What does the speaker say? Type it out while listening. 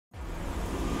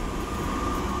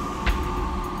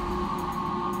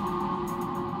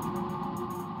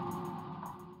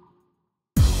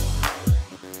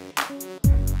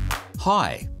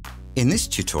Hi! In this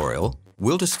tutorial,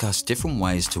 we'll discuss different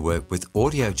ways to work with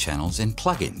audio channels in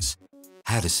plugins,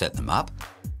 how to set them up,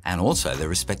 and also their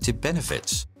respective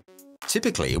benefits.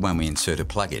 Typically, when we insert a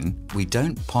plugin, we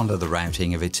don't ponder the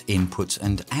routing of its inputs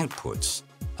and outputs.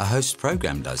 A host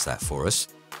program does that for us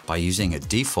by using a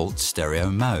default stereo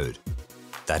mode.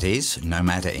 That is, no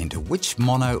matter into which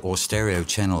mono or stereo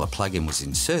channel a plugin was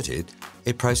inserted,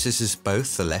 it processes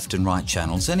both the left and right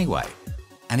channels anyway,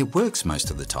 and it works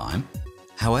most of the time.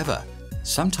 However,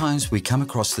 sometimes we come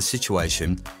across the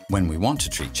situation when we want to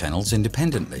treat channels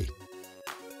independently.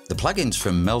 The plugins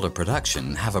from Melda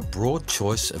Production have a broad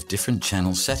choice of different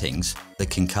channel settings that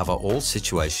can cover all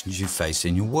situations you face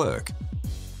in your work.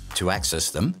 To access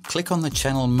them, click on the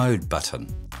Channel Mode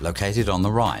button, located on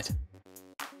the right.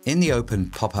 In the open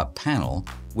pop-up panel,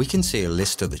 we can see a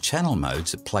list of the channel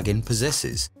modes a plugin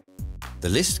possesses. The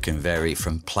list can vary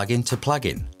from plugin to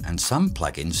plugin, and some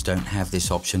plugins don't have this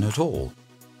option at all.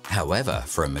 However,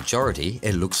 for a majority,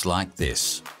 it looks like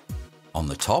this. On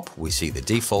the top, we see the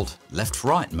default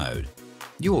left-right mode.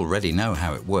 You already know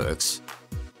how it works.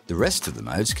 The rest of the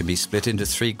modes can be split into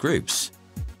three groups.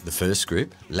 The first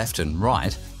group, left and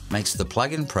right, makes the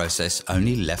plugin process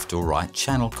only left or right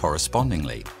channel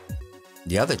correspondingly.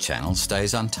 The other channel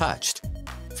stays untouched.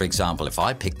 For example, if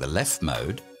I pick the left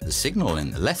mode, the signal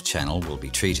in the left channel will be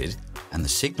treated and the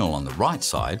signal on the right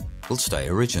side will stay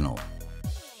original.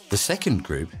 The second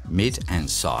group, mid and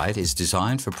side, is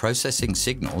designed for processing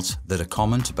signals that are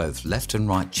common to both left and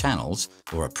right channels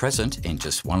or are present in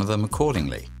just one of them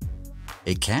accordingly.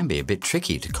 It can be a bit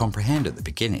tricky to comprehend at the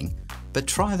beginning, but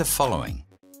try the following.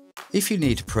 If you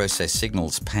need to process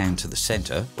signals panned to the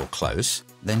center or close,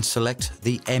 then select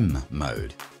the M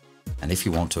mode. And if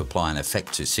you want to apply an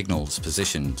effect to signals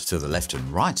positioned to the left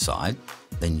and right side,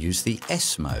 then use the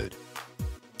S mode.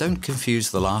 Don't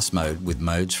confuse the last mode with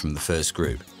modes from the first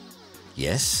group.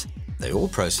 Yes, they all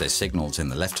process signals in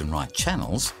the left and right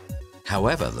channels.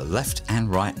 However, the left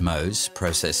and right modes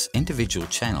process individual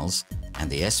channels and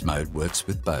the S mode works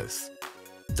with both.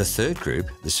 The third group,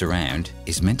 the surround,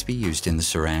 is meant to be used in the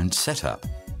surround setup.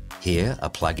 Here, a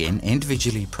plugin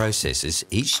individually processes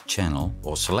each channel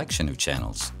or selection of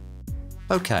channels.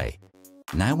 Okay,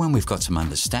 now when we've got some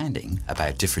understanding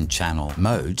about different channel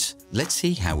modes, let's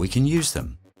see how we can use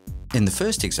them. In the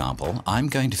first example, I'm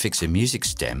going to fix a music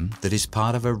stem that is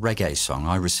part of a reggae song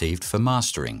I received for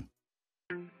mastering.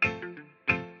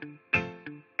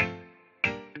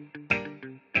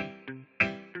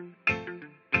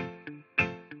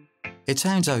 It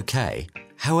sounds okay,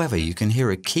 however you can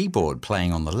hear a keyboard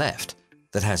playing on the left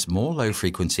that has more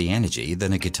low-frequency energy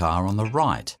than a guitar on the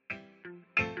right.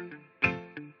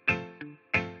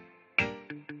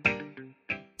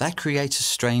 That creates a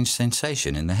strange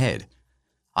sensation in the head.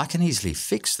 I can easily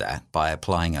fix that by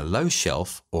applying a low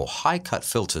shelf or high cut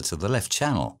filter to the left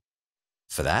channel.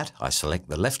 For that, I select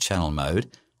the left channel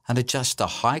mode and adjust the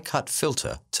high cut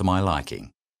filter to my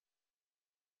liking.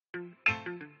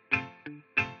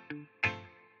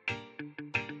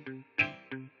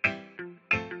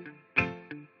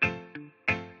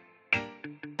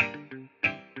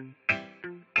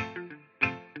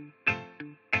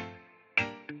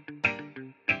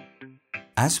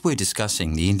 As we're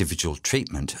discussing the individual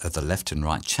treatment of the left and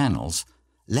right channels,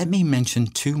 let me mention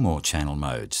two more channel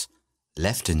modes,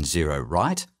 left and zero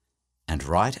right, and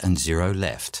right and zero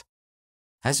left.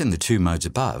 As in the two modes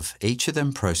above, each of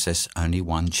them process only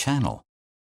one channel.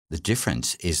 The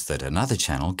difference is that another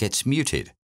channel gets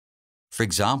muted. For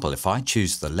example, if I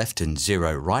choose the left and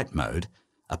zero right mode,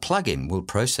 a plugin will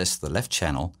process the left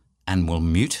channel and will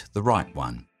mute the right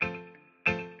one.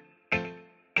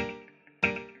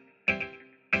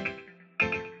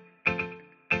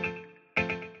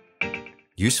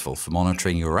 Useful for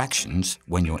monitoring your actions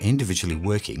when you're individually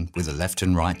working with the left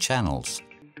and right channels.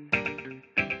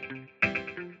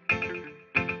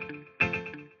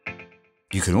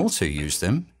 You can also use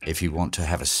them if you want to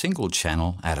have a single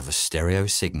channel out of a stereo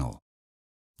signal.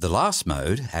 The last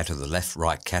mode out of the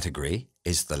left-right category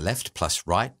is the left plus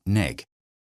right neg.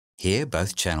 Here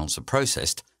both channels are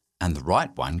processed and the right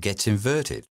one gets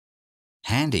inverted.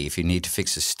 Handy if you need to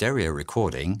fix a stereo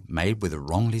recording made with a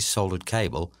wrongly soldered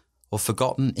cable or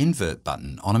forgotten invert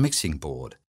button on a mixing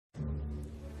board.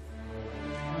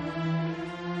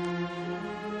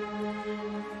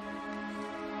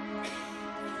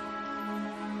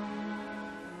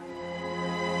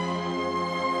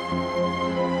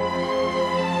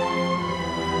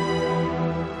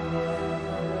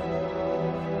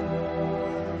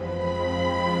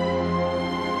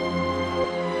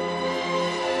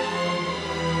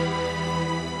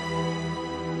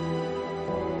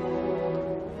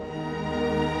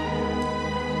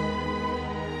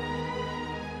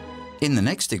 In the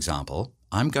next example,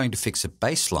 I'm going to fix a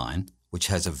baseline which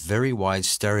has a very wide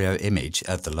stereo image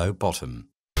at the low bottom.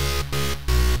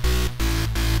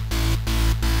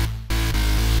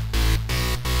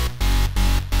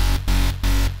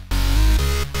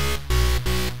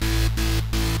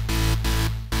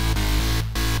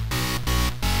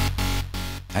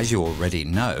 As you already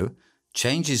know,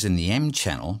 changes in the M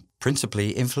channel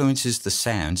principally influences the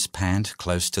sounds panned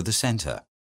close to the center,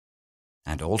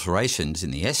 and alterations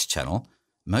in the S channel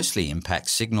mostly impact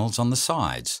signals on the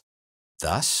sides.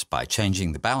 Thus, by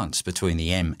changing the balance between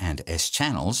the M and S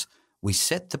channels, we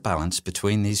set the balance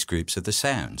between these groups of the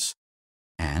sounds.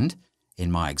 And,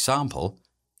 in my example,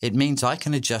 it means I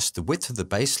can adjust the width of the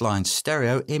baseline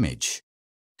stereo image.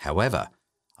 However,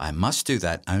 I must do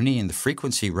that only in the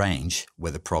frequency range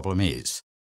where the problem is.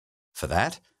 For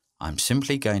that, I'm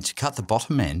simply going to cut the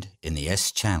bottom end in the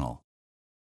S channel.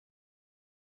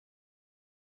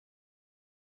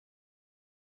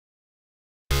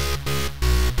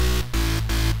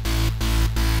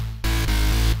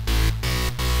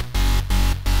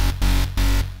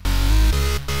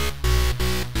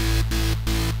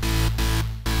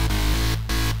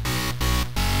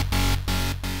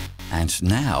 And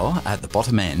now, at the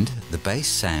bottom end, the bass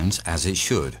sounds as it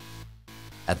should.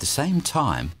 At the same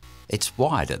time, it's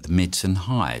wide at the mids and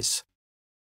highs.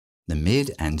 The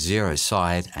mid and zero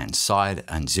side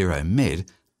and zero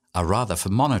mid are rather for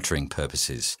monitoring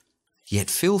purposes, yet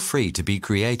feel free to be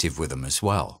creative with them as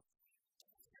well.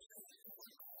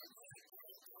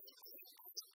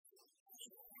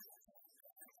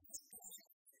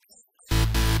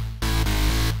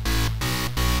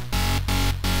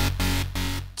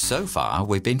 So far,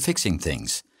 we've been fixing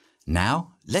things.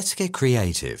 Now, let's get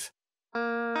creative.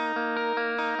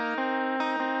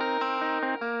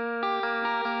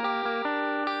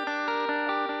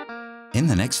 In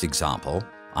the next example,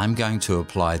 I'm going to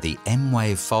apply the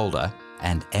M-Wave folder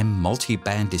and M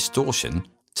multi-band distortion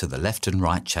to the left and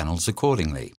right channels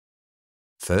accordingly.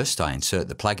 First, I insert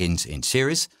the plugins in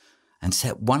series and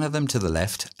set one of them to the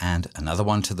left and another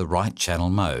one to the right channel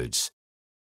modes.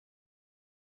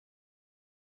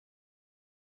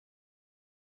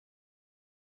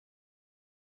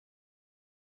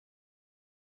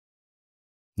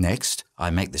 Next,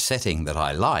 I make the setting that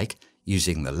I like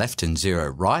using the left and zero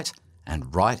right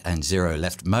and right and zero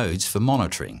left modes for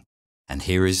monitoring. And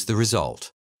here is the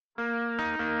result.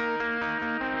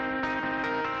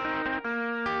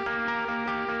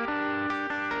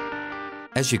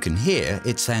 As you can hear,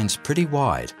 it sounds pretty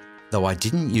wide, though I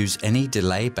didn't use any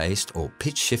delay-based or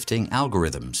pitch-shifting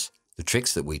algorithms, the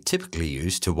tricks that we typically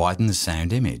use to widen the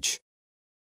sound image.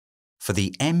 For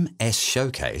the MS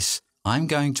showcase, I'm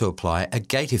going to apply a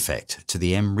gate effect to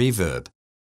the M reverb.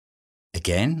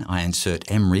 Again, I insert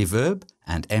M reverb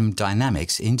and M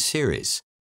dynamics in series.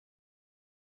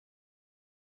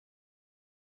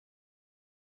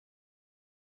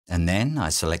 And then I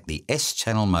select the S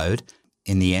channel mode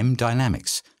in the M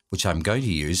dynamics, which I'm going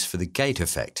to use for the gate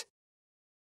effect.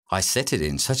 I set it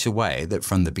in such a way that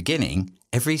from the beginning,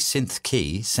 every synth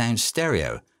key sounds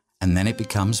stereo, and then it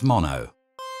becomes mono.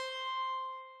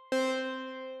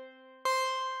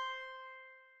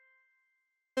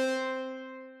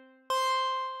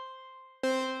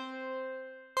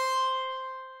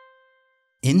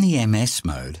 In the MS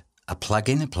mode, a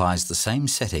plugin applies the same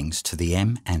settings to the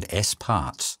M and S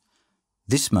parts.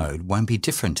 This mode won't be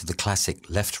different to the classic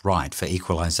left-right for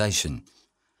equalization.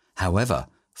 However,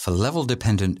 for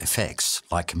level-dependent effects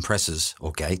like compressors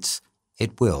or gates,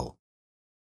 it will.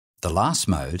 The last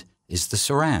mode is the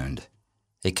surround.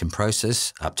 It can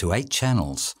process up to 8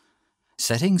 channels.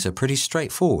 Settings are pretty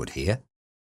straightforward here.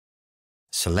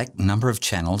 Select number of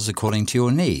channels according to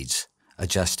your needs.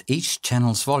 Adjust each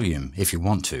channel's volume if you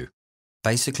want to.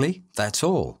 Basically, that's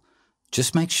all.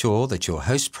 Just make sure that your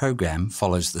host program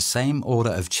follows the same order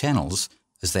of channels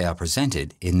as they are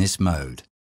presented in this mode.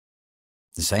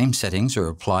 The same settings are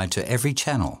applied to every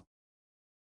channel.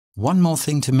 One more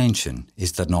thing to mention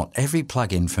is that not every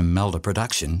plugin from Melda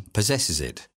Production possesses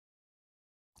it.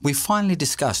 We've finally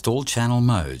discussed all channel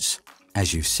modes.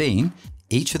 As you've seen,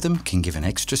 each of them can give an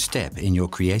extra step in your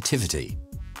creativity.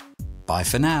 Bye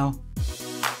for now.